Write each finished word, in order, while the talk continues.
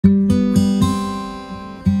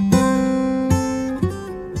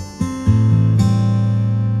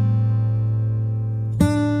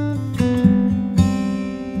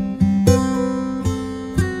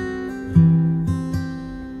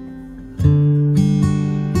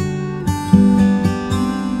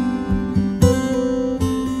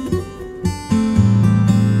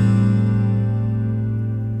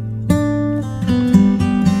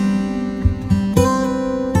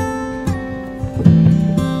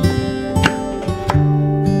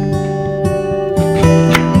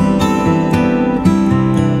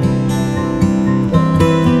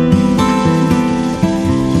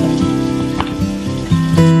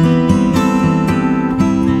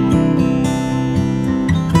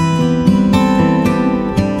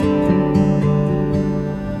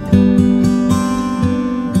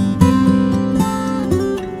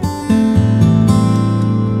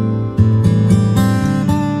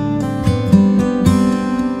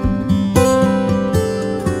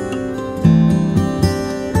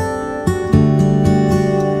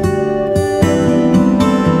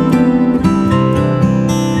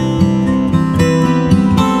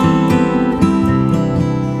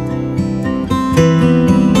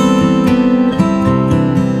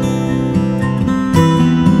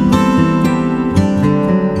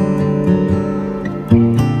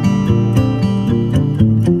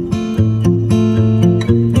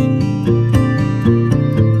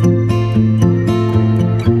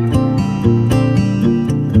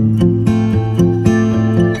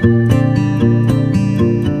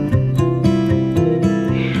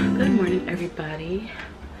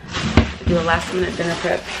Last minute dinner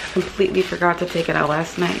prep. Completely forgot to take it out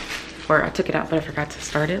last night. Or I took it out, but I forgot to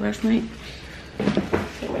start it last night.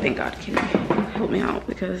 Thank God Kenny helped me out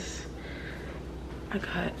because I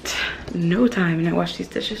got no time and I washed these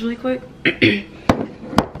dishes really quick.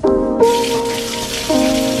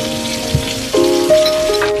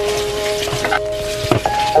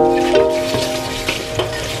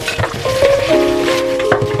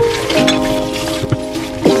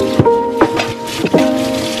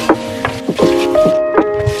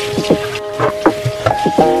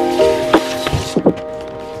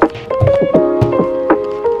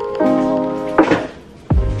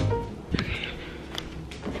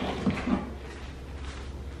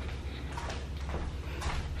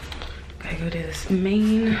 Go to this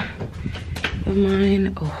main of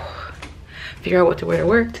mine. Oh, figure out what to wear to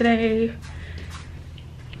work today.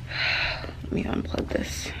 Let me unplug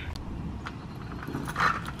this.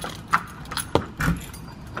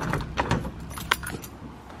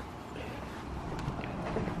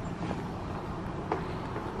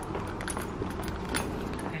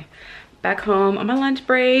 Okay, back home on my lunch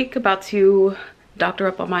break, about to doctor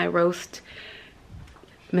up on my roast.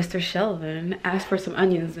 Mr. Shelvin asked for some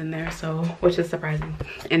onions in there, so, which is surprising,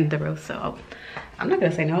 in the roast, so I'm not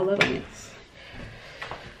gonna say no. I love onions.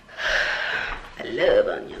 I love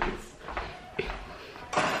onions.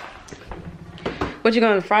 What, you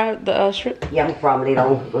gonna fry the shrimp? Yeah, I'm probably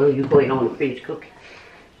on. Well, you put it on the fridge cooking.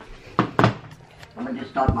 I'm gonna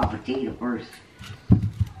just start my potato first.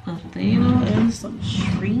 Potato and some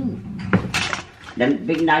shrimp. That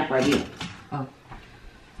big knife right here. Oh,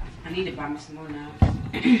 I need to buy me some more now.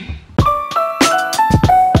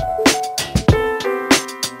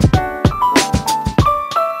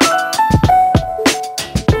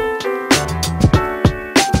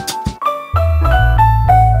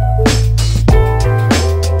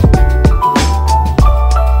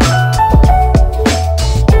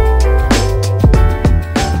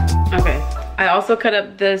 I also cut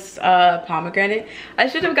up this pomegranate. I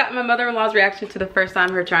should have gotten my mother-in-law's reaction to the first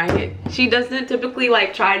time her trying it. She doesn't typically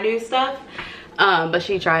like try new stuff, but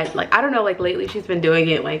she tried, like, I don't know, like lately she's been doing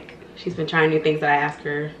it, like she's been trying new things that I ask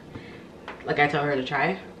her, like I tell her to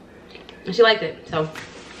try, and she liked it. So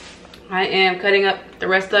I am cutting up the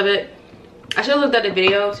rest of it. I should have looked at the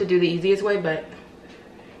video to do the easiest way, but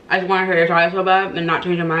I just wanted her to try it so bad and not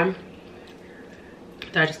change her mind,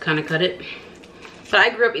 so I just kind of cut it. But I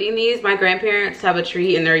grew up eating these. My grandparents have a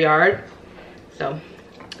tree in their yard, so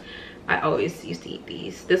I always used to eat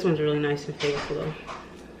these. This one's really nice and flavorful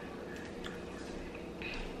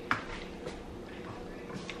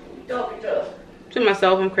though. To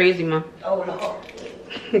myself, I'm crazy, Mom. Oh no.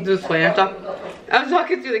 Just playing. I'm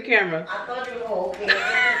talking to the camera. I thought you were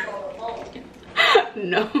okay.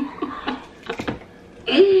 No.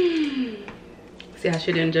 See how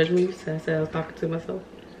she didn't judge me? So I said I was talking to myself.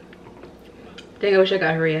 Dang, I wish I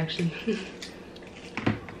got her reaction.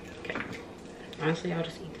 Okay. Honestly, I'll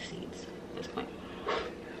just eat the seeds at this point.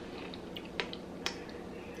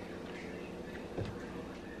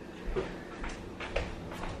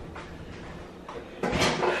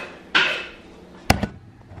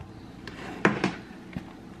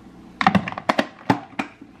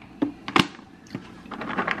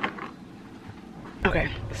 Okay,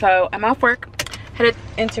 so I'm off work. Headed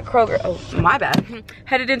into Kroger. Oh, my bad.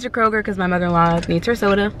 Headed into Kroger because my mother-in-law needs her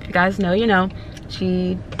soda. If you guys know, you know.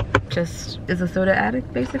 She just is a soda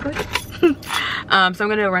addict, basically. So I'm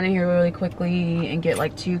gonna run in here really quickly and get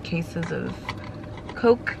like 2 cases of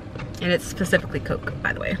Coke. And it's specifically Coke,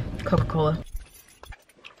 by the way. Coca-Cola.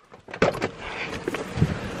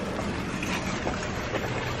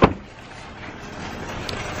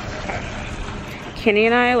 Kenny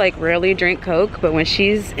and I like rarely drink Coke, but when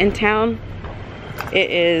she's in town, it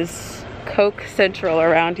is Coke Central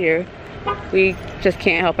around here. We just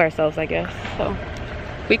can't help ourselves, I guess. So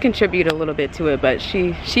we contribute a little bit to it, but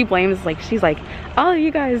she blames, like, she's like, oh,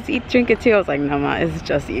 you guys drink it too. I was like, no, Ma, it's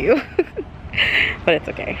just you. But it's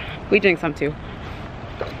okay. We drink some too.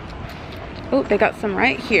 Oh, they got some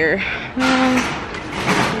right here.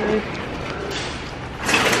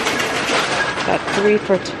 Got 3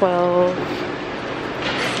 for $12.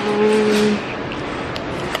 I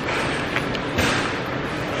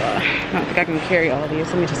don't think I can carry all of these.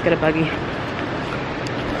 Let me just get a buggy.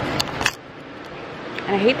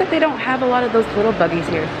 And I hate that they don't have a lot of those little buggies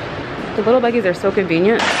here. The little buggies are so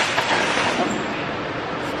convenient.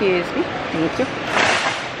 Excuse me. Thank you.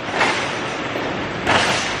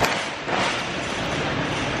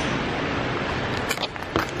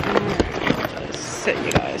 Sit,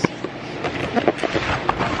 you guys.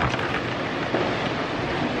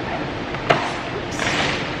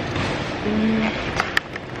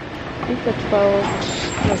 I think the 12.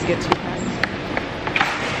 Let's get 2 packs.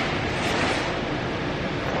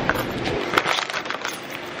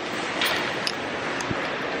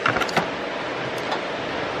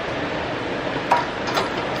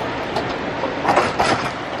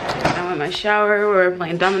 I'm in my shower. We're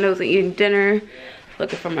playing dominoes and eating dinner.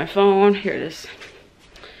 Looking for my phone. Here it is.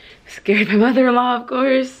 Scared my mother-in-law, of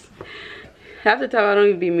course. Half the time I don't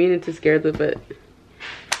even be meaning to scare them, but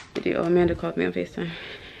I do. Oh, Amanda called me on FaceTime.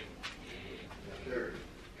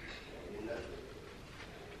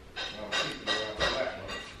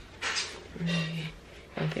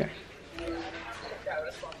 Right there.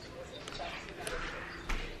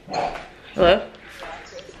 Hello?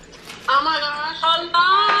 Oh my gosh.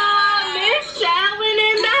 Hello, Miss Shalvin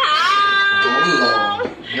in the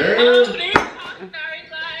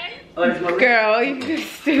house. Girl, you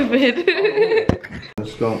stupid.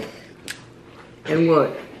 Let's go. And what?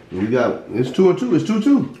 We got, it's 2-2. It's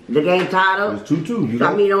 2-2. The game title? It's 2-2. You I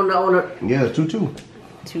got, mean on the yeah, it's 2-2.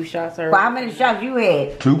 2 shots are. well, how many shots you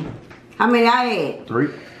had? 2, How many I had? 3.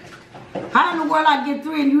 How in the world I get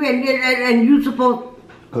 3 and you and you supposed?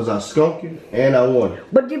 Cause I skunked you and I won.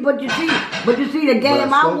 But you see the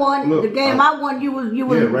game I won. Look, the game I won. You was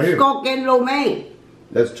right here. skunk and low man.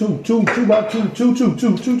 That's 2.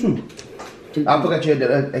 I forgot you had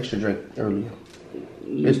that extra drink earlier.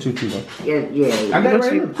 It's 2-2 though. Yeah. I got it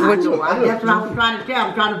right here. That's what I was trying to tell.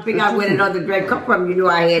 I'm trying to figure out where that other drink come from. You know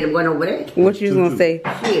I had it went over there. What you gonna say?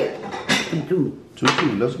 Yeah. 2-2.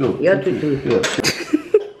 2-2. Let's go. Yeah, 2-2.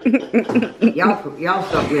 Yeah. Y'all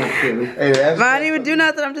stuck next to me. Hey, that's, I didn't even do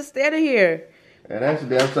nothing. I'm just standing here. and actually,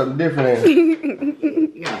 that's something different. Ain't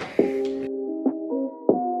it? Yeah.